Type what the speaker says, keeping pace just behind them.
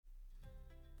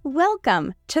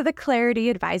Welcome to the Clarity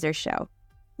Advisor Show,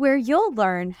 where you'll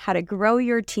learn how to grow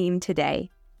your team today.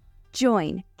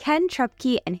 Join Ken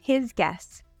Trupke and his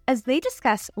guests as they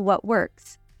discuss what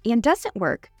works and doesn't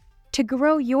work to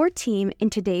grow your team in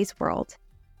today's world.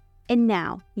 And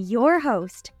now, your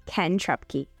host, Ken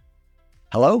Trupke.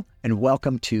 Hello, and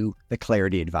welcome to the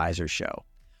Clarity Advisor Show.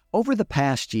 Over the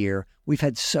past year, we've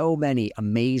had so many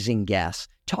amazing guests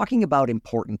talking about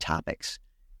important topics.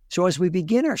 So as we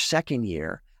begin our second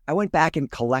year, I went back and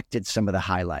collected some of the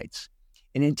highlights.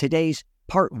 And in today's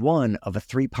part one of a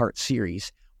three-part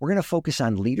series, we're going to focus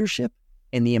on leadership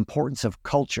and the importance of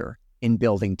culture in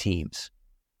building teams.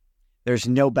 There's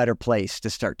no better place to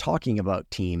start talking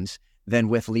about teams than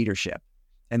with leadership.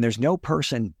 And there's no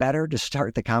person better to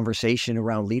start the conversation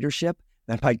around leadership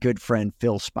than my good friend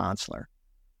Phil Sponsler.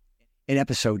 In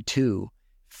episode 2,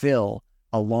 Phil,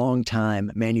 a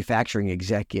longtime manufacturing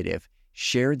executive,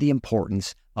 shared the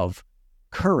importance of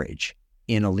courage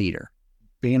in a leader.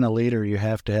 Being a leader, you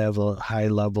have to have a high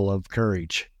level of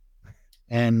courage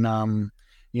and,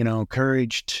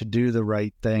 courage to do the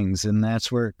right things. And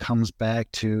that's where it comes back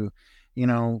to,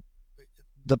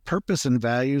 the purpose and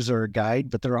values are a guide,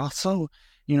 but they're also,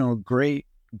 great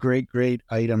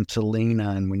item to lean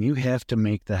on when you have to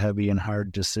make the heavy and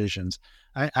hard decisions.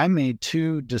 I made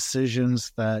 2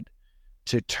 decisions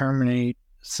to terminate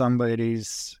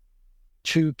somebody's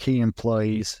 2 key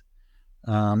employees.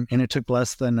 And it took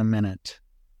less than a minute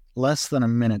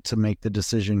to make the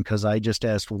decision because I just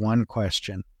asked one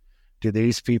question. Do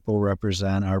these people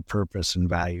represent our purpose and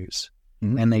values?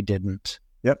 Mm-hmm. And they didn't.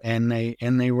 Yep. And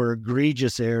they were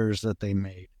egregious errors that they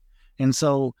made. And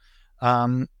so,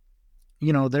 that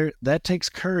takes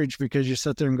courage because you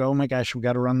sit there and go, oh my gosh, we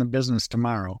got to run the business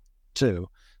tomorrow too.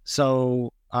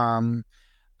 So,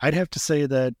 I'd have to say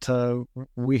that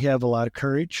we have a lot of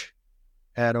courage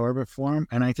at Orbit Forum.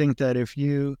 And I think that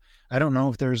I don't know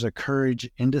if there's a courage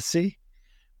indice,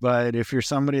 but if you're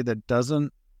somebody that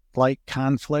doesn't like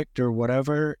conflict or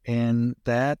whatever and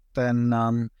that,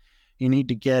 then you need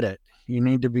to get it. You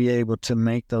need to be able to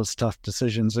make those tough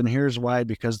decisions. And here's why,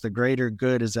 because the greater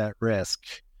good is at risk.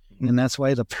 Mm-hmm. And that's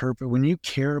why the purpose, when you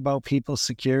care about people's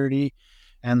security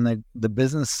and the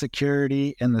business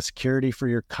security and the security for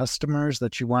your customers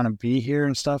that you want to be here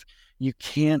and stuff, you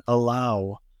can't,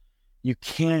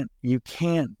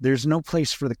 there's no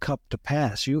place for the cup to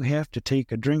pass. You have to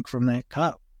take a drink from that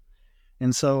cup.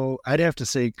 And so I'd have to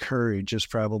say courage is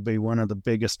probably one of the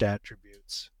biggest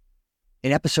attributes.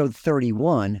 In episode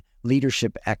 31,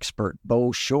 leadership expert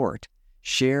Bo Short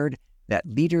shared that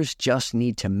leaders just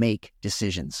need to make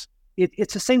decisions.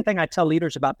 It's the same thing I tell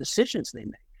leaders about decisions they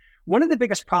make. One of the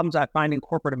biggest problems I find in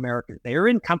corporate America, they are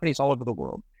in companies all over the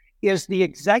world, is the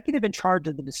executive in charge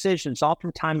of the decisions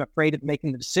oftentimes afraid of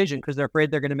making the decision because they're afraid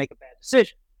they're going to make a bad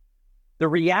decision. The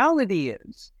reality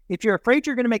is, if you're afraid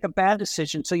you're going to make a bad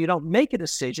decision so you don't make a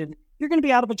decision, you're going to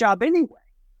be out of a job anyway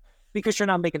because you're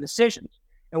not making decisions.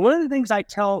 And one of the things I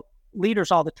tell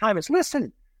leaders all the time is,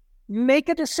 listen, make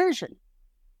a decision.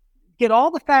 Get all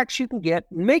the facts you can get,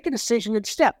 make a decision and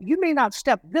step. You may not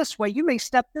step this way, you may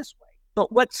step this way.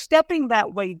 But what stepping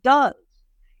that way does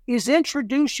is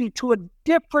introduce you to a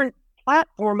different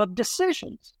platform of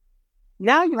decisions.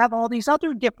 Now you have all these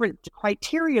other different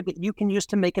criteria that you can use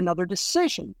to make another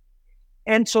decision.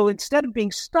 And so instead of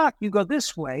being stuck, you go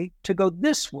this way, to go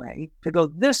this way, to go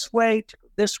this way, to go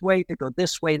this way, to go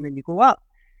this way, and then you go up.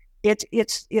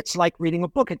 It's like reading a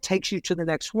book. It takes you to the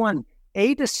next one.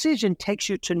 A decision takes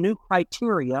you to new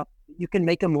criteria. You can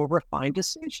make a more refined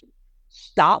decision.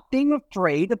 Stop being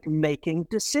afraid of making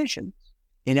decisions.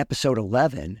 In episode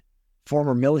 11,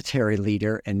 former military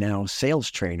leader and now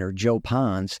sales trainer Joe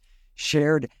Pons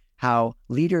shared how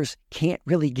leaders can't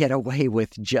really get away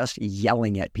with just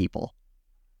yelling at people.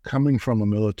 Coming from a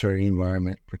military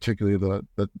environment, particularly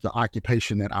the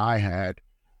occupation that I had,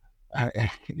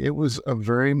 it was a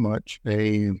very much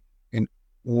an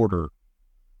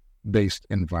order-based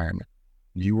environment.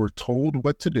 You were told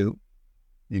what to do.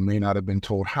 You may not have been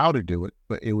told how to do it,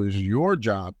 but it was your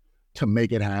job to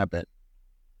make it happen.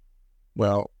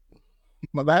 Well,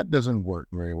 that doesn't work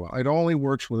very well. It only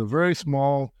works with a very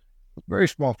small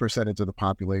percentage of the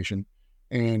population.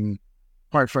 And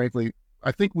quite frankly,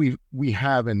 I think we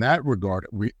have in that regard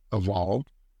evolved.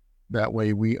 That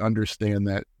way we understand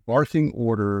that barking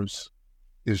orders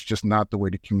is just not the way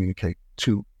to communicate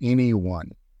to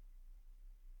anyone.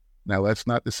 Now, that's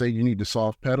not to say you need to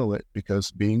soft pedal it,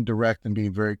 because being direct and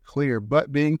being very clear,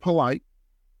 but being polite,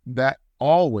 that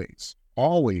always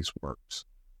works,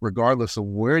 regardless of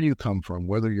where you come from,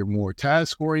 whether you're more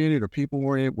task-oriented or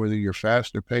people-oriented, whether you're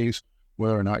faster paced,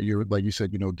 whether or not you're, like you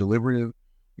said, deliberative,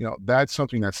 That's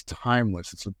something that's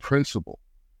timeless. It's a principle.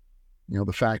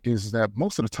 The fact is that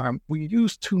most of the time we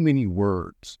use too many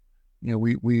words.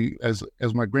 We as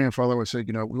my grandfather would say,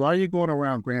 why are you going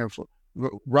around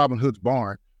Robin Hood's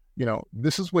barn?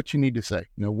 This is what you need to say.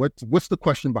 What's the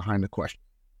question behind the question?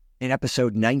 In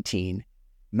episode 19,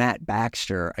 Matt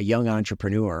Baxter, a young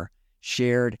entrepreneur,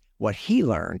 shared what he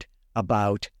learned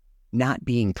about not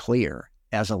being clear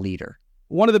as a leader.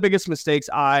 One of the biggest mistakes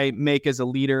I make as a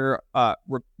leader,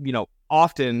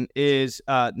 often is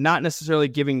not necessarily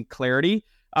giving clarity,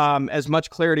 as much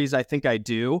clarity as I think I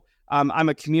do. I'm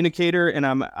a communicator and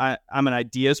I'm an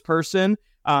ideas person,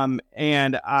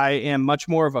 and I am much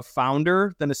more of a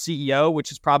founder than a CEO,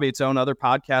 which is probably its own other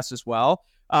podcast as well.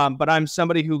 But I'm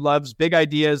somebody who loves big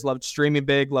ideas, loves streaming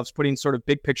big, loves putting sort of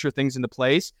big picture things into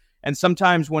place. And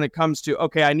sometimes when it comes to,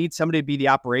 okay, I need somebody to be the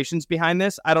operations behind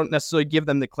this, I don't necessarily give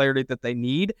them the clarity that they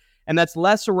need. And that's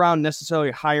less around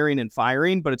necessarily hiring and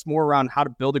firing, but it's more around how to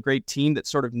build a great team that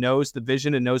sort of knows the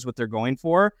vision and knows what they're going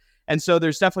for. And so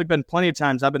there's definitely been plenty of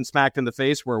times I've been smacked in the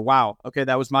face where, wow, okay,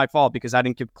 that was my fault because I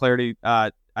didn't give clarity.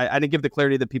 I didn't give the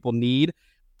clarity that people need.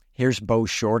 Here's Bo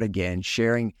Short again,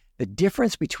 sharing the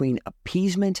difference between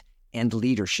appeasement and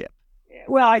leadership.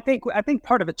 Well, I think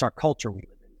part of it's our culture we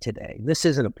live in today. This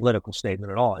isn't a political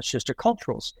statement at all. It's just a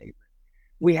cultural statement.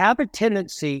 We have a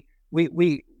tendency,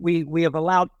 we have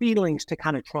allowed feelings to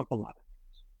kind of trump a lot of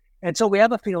things. And so we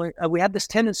have we have this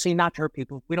tendency not to hurt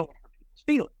people. We don't hurt people's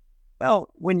feelings. Well,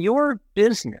 when your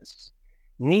business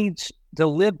needs to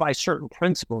live by certain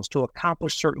principles to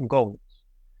accomplish certain goals,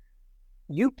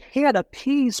 you can't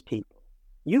appease people.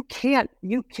 Because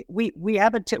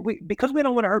we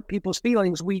don't want to hurt people's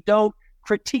feelings, we don't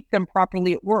critique them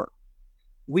properly at work.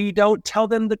 We don't tell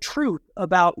them the truth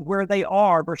about where they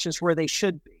are versus where they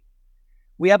should be.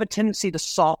 We have a tendency to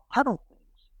soft pedal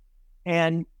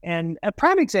things. And a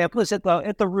prime example is at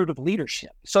the root of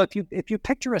leadership. So if you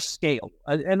picture a scale,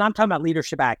 and I'm talking about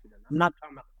leadership acumen, I'm not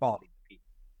talking about the quality of people.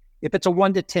 If it's a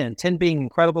 1 to 10, 10 being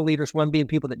incredible leaders, 1 being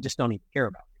people that just don't even care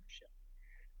about leadership.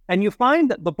 And you find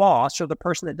that the boss or the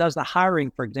person that does the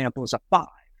hiring, for example, is a 5.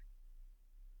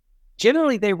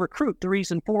 Generally, they recruit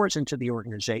 3s and 4s into the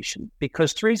organization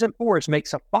because 3s and 4s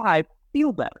makes a 5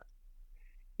 feel better.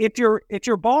 If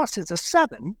your boss is a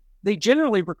 7, they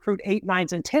generally recruit 8,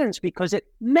 9s, and 10s because it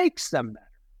makes them better.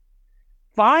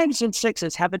 5s and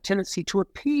 6s have a tendency to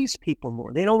appease people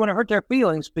more. They don't want to hurt their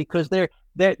feelings because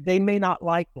they may not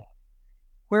like that.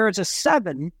 Whereas a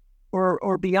 7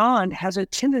 or beyond has a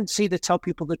tendency to tell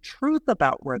people the truth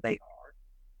about where they are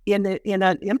in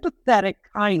an empathetic,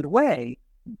 kind way,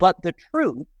 but the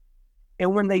truth.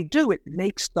 And when they do, it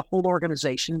makes the whole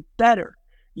organization better.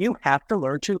 You have to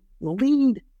learn to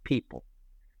lead people.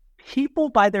 People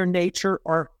by their nature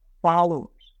are followers.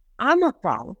 I'm a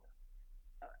follower.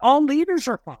 All leaders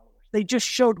are followers. They just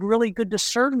showed really good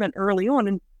discernment early on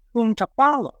in whom to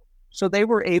follow. So they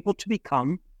were able to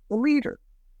become the leader.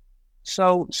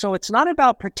 So it's not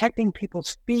about protecting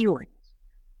people's feelings.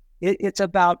 It's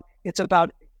about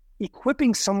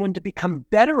equipping someone to become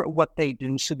better at what they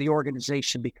do so the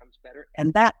organization becomes better.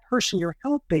 And that person you're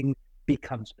helping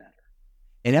becomes better.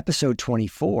 In episode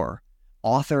 24,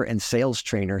 author and sales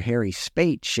trainer Harry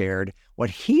Spate shared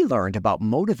what he learned about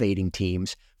motivating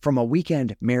teams from a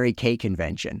weekend Mary Kay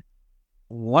convention.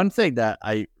 One thing that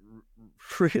I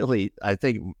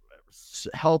think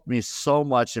helped me so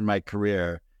much in my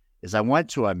career is I went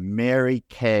to a Mary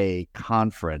Kay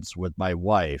conference with my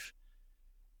wife.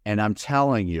 And I'm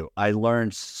telling you, I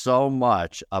learned so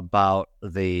much about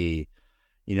the,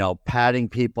 patting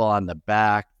people on the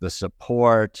back, the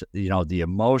support, the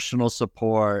emotional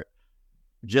support,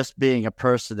 just being a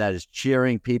person that is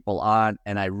cheering people on.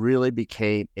 And I really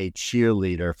became a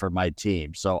cheerleader for my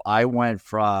team. So I went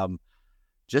from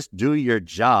just do your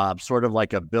job, sort of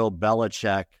like a Bill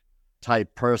Belichick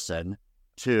type person,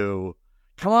 to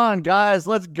come on, guys,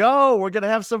 let's go. We're going to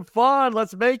have some fun.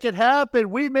 Let's make it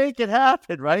happen. We make it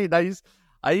happen, right?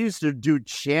 I used to do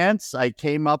chants. I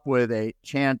came up with a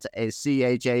chant, a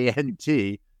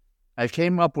CHANT. I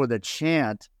came up with a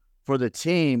chant for the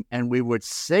team, and we would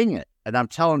sing it. And I'm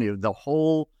telling you, the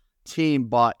whole team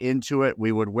bought into it.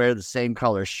 We would wear the same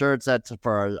color shirts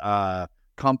for our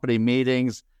company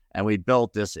meetings, and we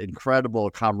built this incredible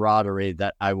camaraderie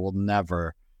that I will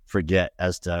never forget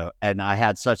and I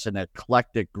had such an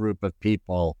eclectic group of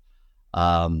people,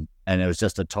 and it was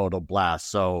just a total blast.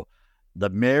 So the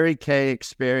Mary Kay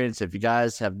experience, if you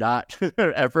guys have not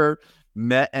ever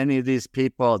met any of these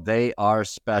people, they are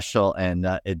special, and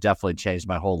it definitely changed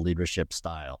my whole leadership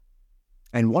style.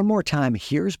 And one more time,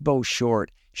 here's Bo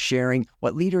Short sharing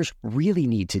what leaders really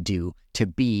need to do to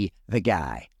be the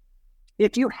guy.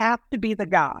 If you have to be the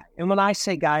guy, and when I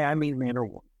say guy, I mean man or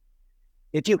woman.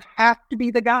 If you have to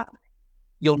be the guy,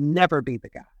 you'll never be the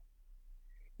guy.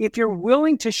 If you're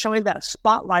willing to shine that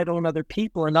spotlight on other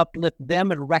people and uplift them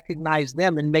and recognize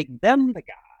them and make them the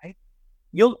guy,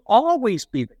 you'll always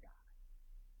be the guy.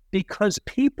 Because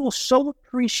people so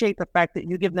appreciate the fact that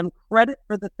you give them credit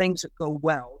for the things that go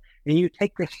well and you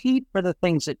take the heat for the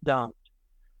things that don't.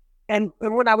 And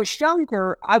when I was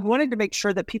younger, I wanted to make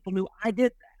sure that people knew I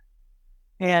did that.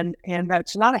 And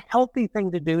that's not a healthy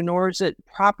thing to do, nor is it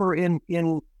proper in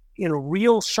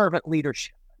real servant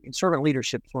leadership. I mean, servant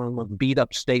leadership is one of the most beat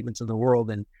up statements in the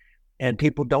world, and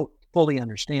people don't fully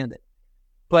understand it.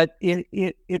 But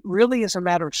it really is a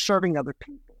matter of serving other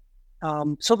people.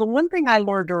 So the one thing I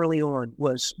learned early on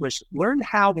was learn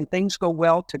how, when things go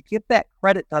well, to give that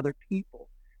credit to other people.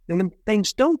 And when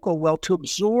things don't go well, to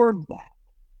absorb that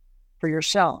for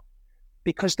yourself.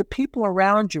 Because the people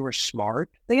around you are smart.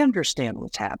 They understand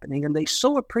what's happening, and they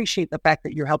so appreciate the fact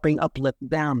that you're helping uplift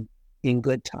them in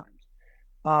good times.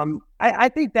 I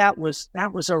think that was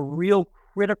a real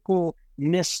critical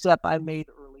misstep I made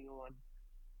early on.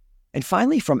 And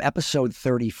finally, from episode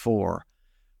 34,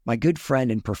 my good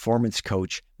friend and performance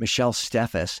coach, Michelle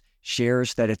Steffes,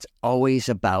 shares that it's always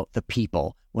about the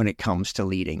people when it comes to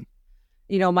leading.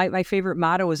 You know, my favorite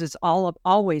motto is it's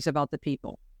always about the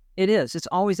people. It is. It's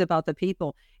always about the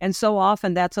people. And so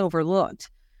often that's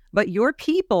overlooked. But your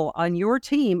people on your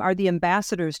team are the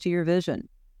ambassadors to your vision.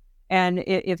 And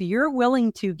if you're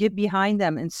willing to get behind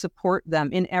them and support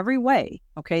them in every way,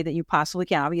 okay, that you possibly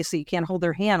can. Obviously, you can't hold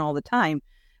their hand all the time.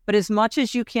 But as much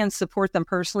as you can support them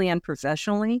personally and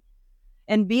professionally,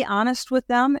 and be honest with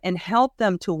them and help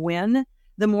them to win,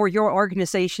 the more your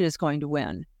organization is going to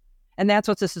win. And that's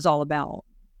what this is all about.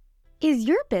 Is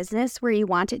your business where you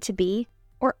want it to be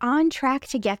or on track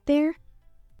to get there?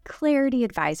 Clarity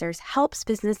Advisors helps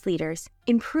business leaders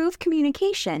improve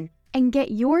communication and get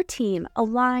your team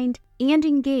aligned and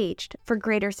engaged for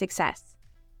greater success.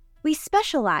 We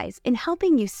specialize in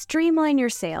helping you streamline your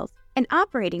sales and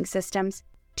operating systems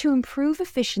to improve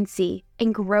efficiency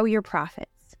and grow your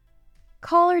profits.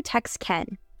 Call or text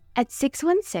Ken at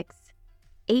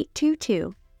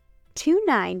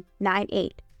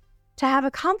 616-822-2998 to have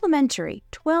a complimentary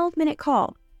 12-minute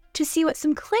call to see what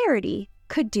some clarity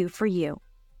could do for you.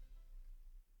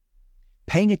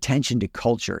 Paying attention to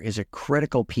culture is a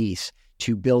critical piece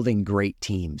to building great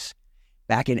teams.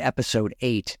 Back in episode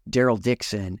 8, Daryl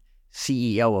Dixon,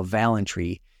 CEO of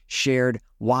Valentree, shared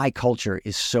why culture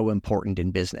is so important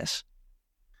in business.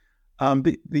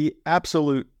 The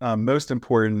absolute most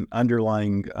important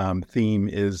underlying theme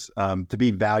is to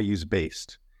be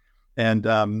values-based. And,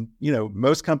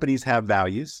 most companies have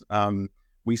values.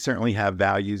 We certainly have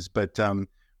values, but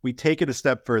we take it a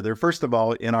step further. First of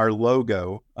all, in our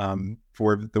logo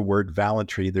for the word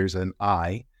Valentree, there's an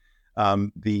I.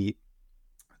 The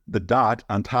dot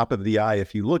on top of the I,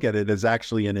 if you look at it, is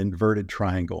actually an inverted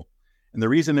triangle. And the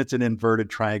reason it's an inverted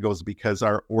triangle is because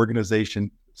our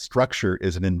organization structure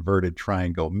is an inverted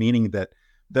triangle, meaning that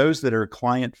those that are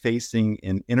client-facing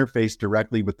and interface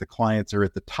directly with the clients are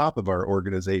at the top of our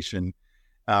organization.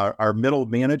 Our middle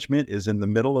management is in the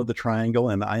middle of the triangle,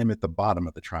 and I am at the bottom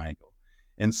of the triangle.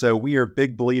 And so we are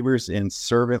big believers in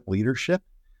servant leadership.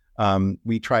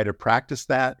 We try to practice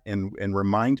that and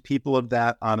remind people of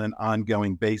that on an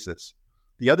ongoing basis.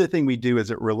 The other thing we do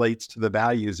as it relates to the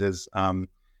values is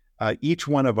each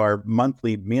one of our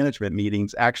monthly management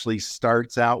meetings actually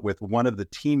starts out with one of the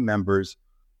team members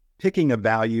picking a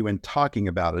value and talking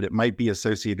about it. It might be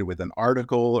associated with an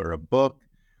article or a book,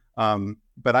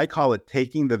 but I call it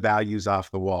taking the values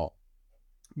off the wall.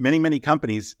 Many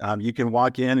companies, you can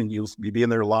walk in and you'll be in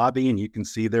their lobby and you can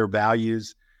see their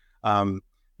values. The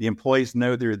employees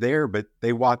know they're there, but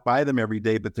they walk by them every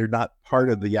day, but they're not part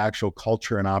of the actual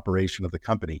culture and operation of the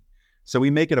company. So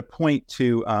we make it a point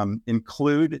to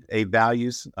include a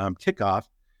values kickoff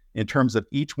in terms of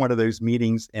each one of those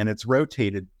meetings, and it's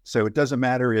rotated. So it doesn't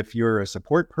matter if you're a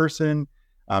support person,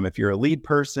 if you're a lead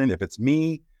person, if it's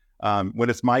me. When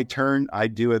it's my turn, I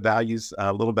do a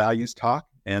little values talk,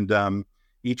 and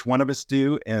each one of us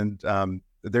do. And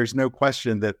there's no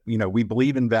question that, we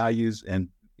believe in values. And,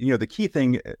 the key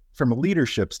thing from a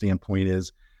leadership standpoint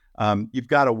is you've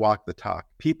got to walk the talk.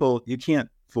 People, you can't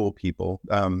fool people.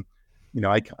 I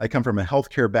come from a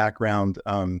healthcare background.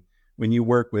 When you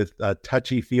work with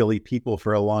touchy-feely people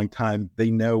for a long time, they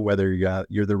know whether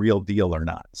you're the real deal or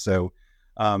not. So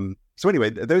anyway,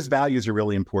 those values are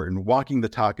really important. Walking the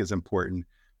talk is important,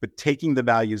 but taking the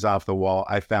values off the wall,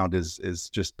 I found is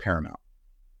just paramount.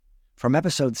 From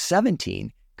episode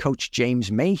 17, Coach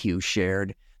James Mayhew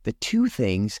shared the 2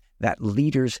 things that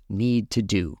leaders need to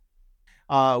do.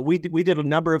 We did a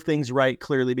number of things right,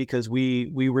 clearly, because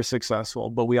we were successful,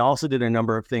 but we also did a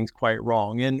number of things quite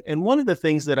wrong. And one of the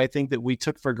things that I think that we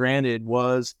took for granted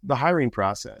was the hiring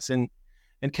process. And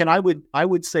Ken, I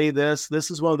would say this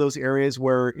is one of those areas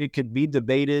where it could be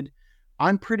debated.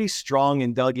 I'm pretty strong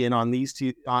and dug in on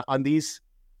these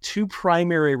two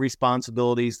primary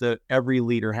responsibilities that every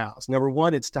leader has. Number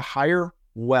one, it's to hire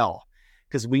well,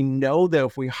 because we know that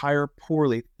if we hire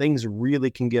poorly, things really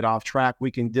can get off track.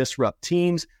 We can disrupt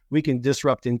teams. We can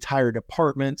disrupt entire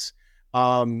departments.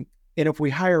 And if we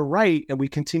hire right and we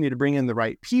continue to bring in the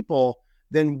right people,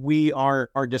 then we are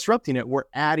disrupting it. We're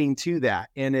adding to that.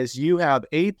 And as you have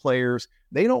A players,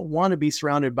 they don't want to be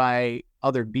surrounded by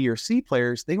other B or C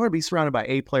players. They want to be surrounded by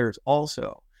A players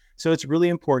also. So it's really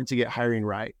important to get hiring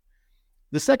right.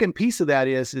 The second piece of that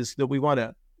is that we want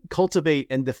to cultivate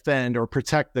and defend or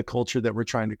protect the culture that we're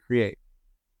trying to create.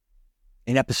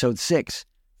 In episode 6,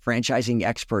 franchising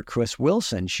expert Chris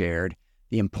Wilson shared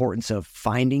the importance of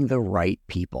finding the right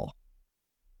people.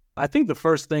 I think the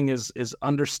first thing is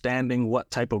understanding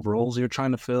what type of roles you're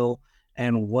trying to fill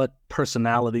and what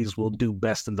personalities will do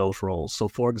best in those roles. So,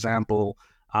 for example,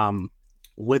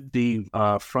 with the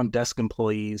front desk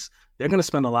employees, they're going to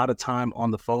spend a lot of time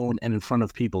on the phone and in front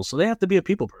of people. So they have to be a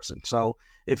people person. So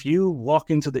if you walk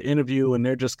into the interview and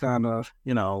they're just kind of,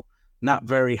 not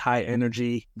very high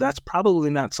energy, that's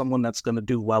probably not someone that's going to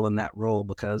do well in that role,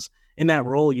 because in that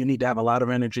role, you need to have a lot of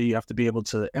energy. You have to be able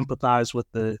to empathize with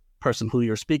the person who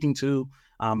you're speaking to,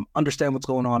 understand what's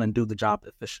going on, and do the job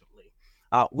efficiently.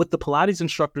 With the Pilates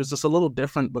instructors, it's a little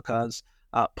different because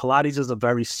Pilates is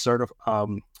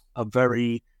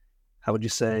how would you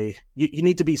say, you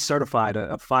need to be certified.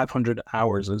 500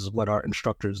 hours is what our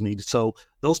instructors need. So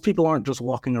those people aren't just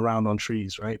walking around on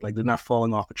trees, right? Like, they're not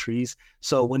falling off of trees.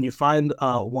 So when you find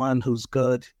one who's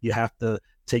good, you have to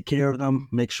take care of them,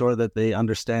 make sure that they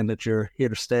understand that you're here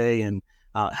to stay and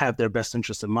have their best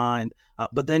interest in mind.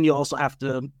 But then you also have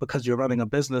to, because you're running a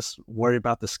business, worry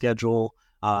about the schedule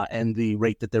and the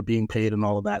rate that they're being paid and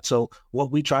all of that. So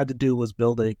what we tried to do was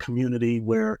build a community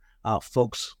where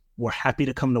folks were happy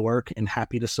to come to work and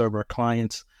happy to serve our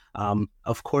clients.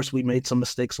 Of course, we made some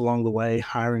mistakes along the way,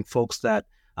 hiring folks that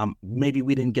maybe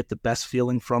we didn't get the best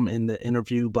feeling from in the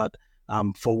interview, but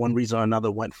for one reason or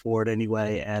another went forward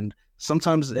anyway. And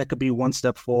sometimes it could be one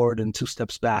step forward and 2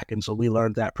 steps back. And so we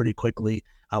learned that pretty quickly.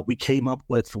 We came up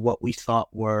with what we thought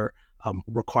were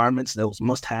requirements, those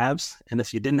must-haves. And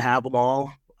if you didn't have them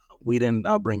all, we didn't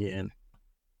bring you in.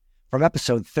 From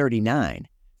episode 39,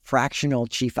 Fractional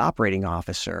Chief Operating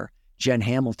Officer Jen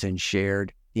Hamilton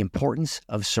shared the importance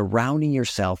of surrounding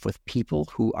yourself with people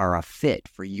who are a fit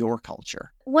for your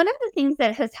culture. One of the things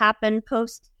that has happened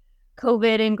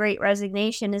post-COVID and Great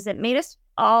Resignation is it made us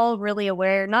all really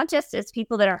aware, not just as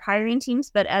people that are hiring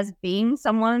teams, but as being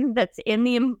someone that's in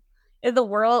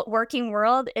the working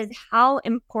world, is how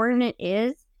important it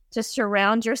is to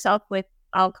surround yourself with,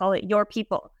 I'll call it, your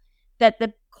people. That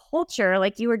the culture,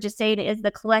 like you were just saying, is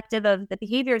the collective of the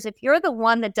behaviors. If you're the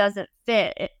one that doesn't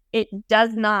fit, it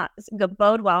does not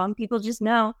bode well. And people just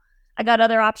know, I got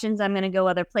other options. I'm going to go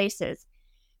other places.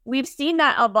 We've seen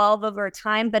that evolve over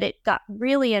time, but it got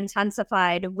really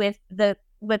intensified with the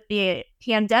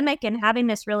pandemic and having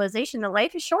this realization that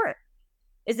life is short.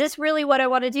 Is this really what I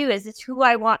want to do? Is this who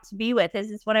I want to be with? Is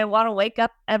this what I want to wake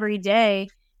up every day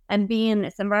and be in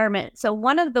this environment? So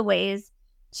one of the ways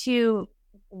to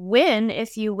win,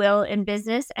 if you will, in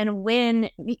business, and win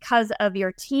because of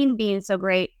your team being so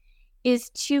great, is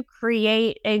to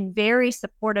create a very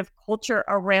supportive culture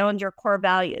around your core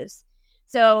values.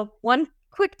 So one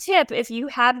quick tip, if you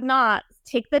have not,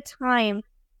 take the time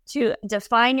to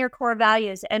define your core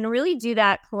values and really do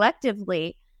that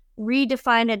collectively.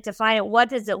 Redefine it, define it. What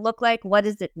does it look like? What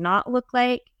does it not look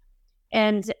like?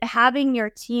 And having your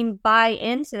team buy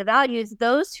into the values.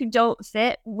 Those who don't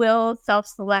fit will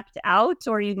self-select out,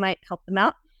 or you might help them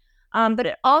out. But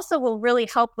it also will really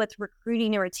help with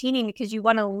recruiting and retaining, because you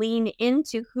want to lean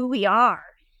into who we are.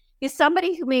 Because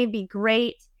somebody who may be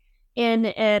great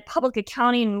in public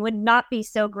accounting would not be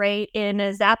so great in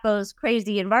a Zappos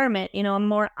crazy environment. I'm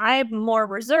more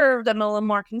reserved. I'm a little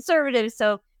more conservative.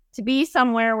 So to be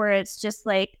somewhere where it's just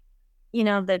like,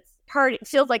 that's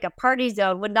feels like a party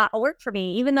zone would not work for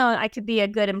me, even though I could be a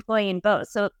good employee in both.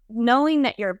 So knowing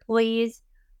that your employees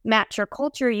match your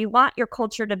culture, you want your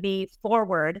culture to be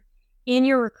forward in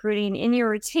your recruiting, in your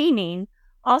retaining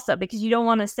also, because you don't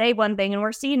want to say one thing. And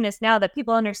we're seeing this now that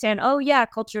people understand, oh yeah,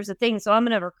 culture is a thing, so I'm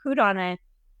going to recruit on it.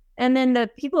 And then the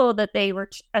people that they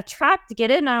attract to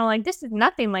get in are like, this is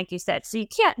nothing like you said. So you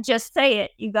can't just say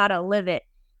it, you got to live it.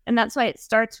 And that's why it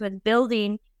starts with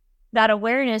building that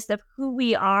awareness of who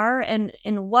we are and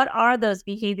what are those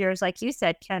behaviors, like you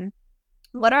said, Ken,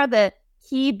 what are the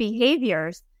key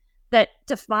behaviors that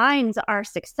defines our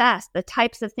success, the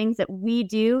types of things that we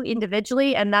do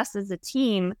individually and thus as a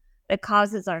team that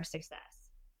causes our success.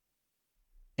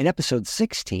 In episode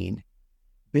 16,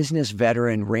 business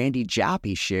veteran Randy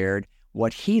Joppy shared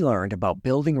what he learned about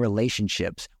building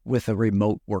relationships with a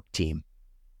remote work team.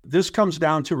 This comes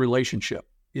down to relationship,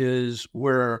 is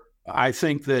where I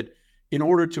think that in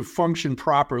order to function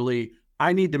properly,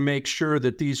 I need to make sure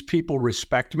that these people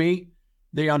respect me,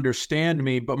 they understand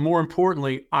me, but more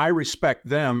importantly, I respect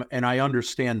them and I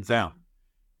understand them.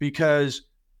 Because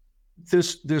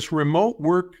this remote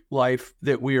work life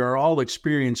that we are all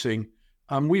experiencing,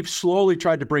 we've slowly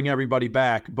tried to bring everybody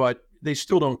back, but they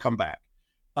still don't come back.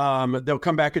 They'll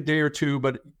come back a day or two,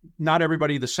 but not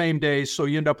everybody the same day. So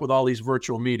you end up with all these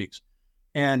virtual meetings.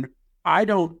 And I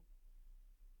don't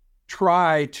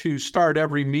try to start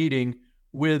every meeting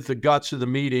with the guts of the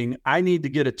meeting. I need to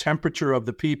get a temperature of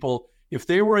the people. If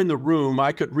they were in the room,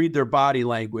 I could read their body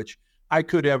language. I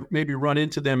could have maybe run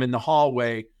into them in the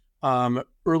hallway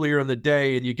earlier in the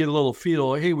day, and you get a little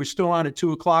feel, hey, we're still on at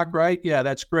 2:00, right? Yeah,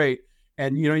 that's great.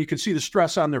 And, you can see the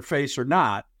stress on their face or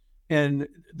not. And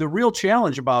the real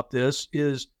challenge about this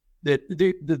is that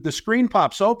the screen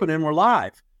pops open and we're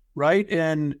live, right?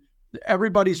 And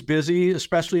everybody's busy,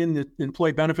 especially in the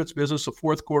employee benefits business. The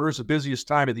fourth quarter is the busiest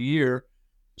time of the year.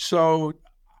 So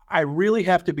I really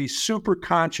have to be super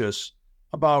conscious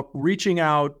about reaching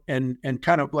out and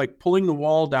kind of like pulling the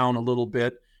wall down a little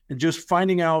bit and just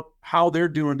finding out how they're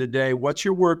doing today. What's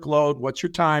your workload? What's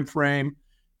your time frame?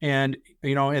 And,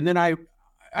 and then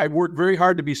I work very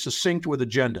hard to be succinct with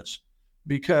agendas,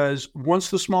 because once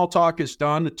the small talk is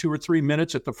done, the 2 or 3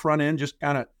 minutes at the front end, just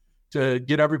kind of to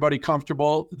get everybody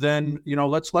comfortable, then,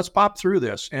 let's pop through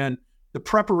this. And the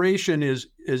preparation is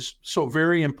so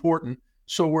very important.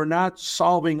 So we're not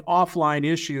solving offline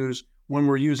issues when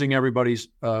we're using everybody's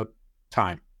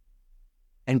time.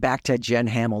 And back to Jen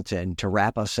Hamilton to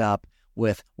wrap us up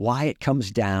with why it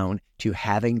comes down to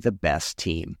having the best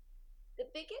team. The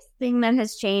biggest thing that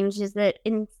has changed is that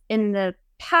in the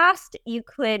past, you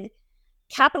could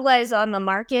capitalize on the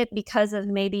market because of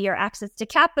maybe your access to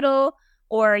capital,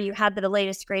 or you had the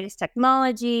latest, greatest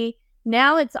technology.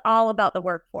 Now it's all about the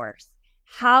workforce.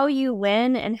 How you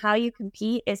win and how you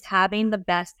compete is having the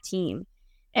best team.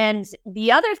 And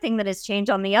the other thing that has changed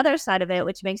on the other side of it,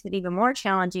 which makes it even more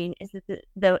challenging, is that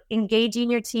the engaging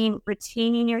your team,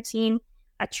 retaining your team,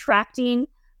 attracting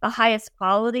the highest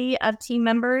quality of team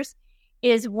members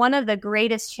is one of the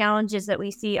greatest challenges that we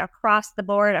see across the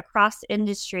board, across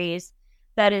industries,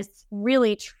 that is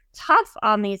really tough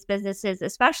on these businesses,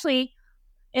 especially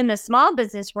in the small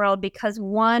business world, because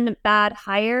one bad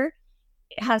hire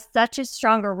has such a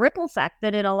stronger ripple effect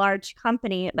than in a large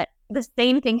company. But the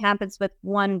same thing happens with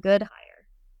one good hire.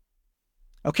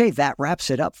 Okay, that wraps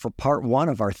it up for part 1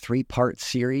 of our 3-part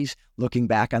series, looking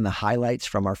back on the highlights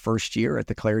from our first year at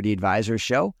the Clarity Advisors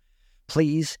Show.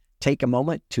 Please take a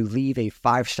moment to leave a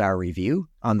 5-star review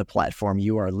on the platform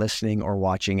you are listening or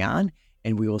watching on,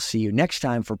 and we will see you next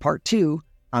time for part 2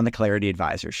 on the Clarity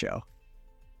Advisors Show.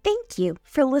 Thank you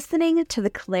for listening to the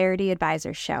Clarity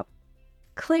Advisors Show.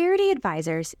 Clarity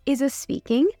Advisors is a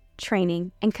speaking,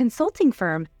 training, and consulting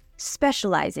firm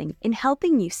specializing in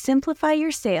helping you simplify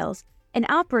your sales and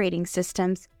operating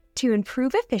systems to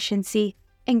improve efficiency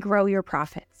and grow your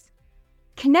profits.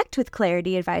 Connect with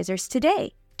Clarity Advisors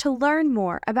today to learn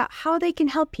more about how they can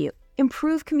help you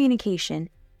improve communication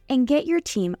and get your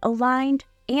team aligned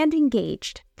and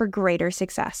engaged for greater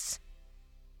success.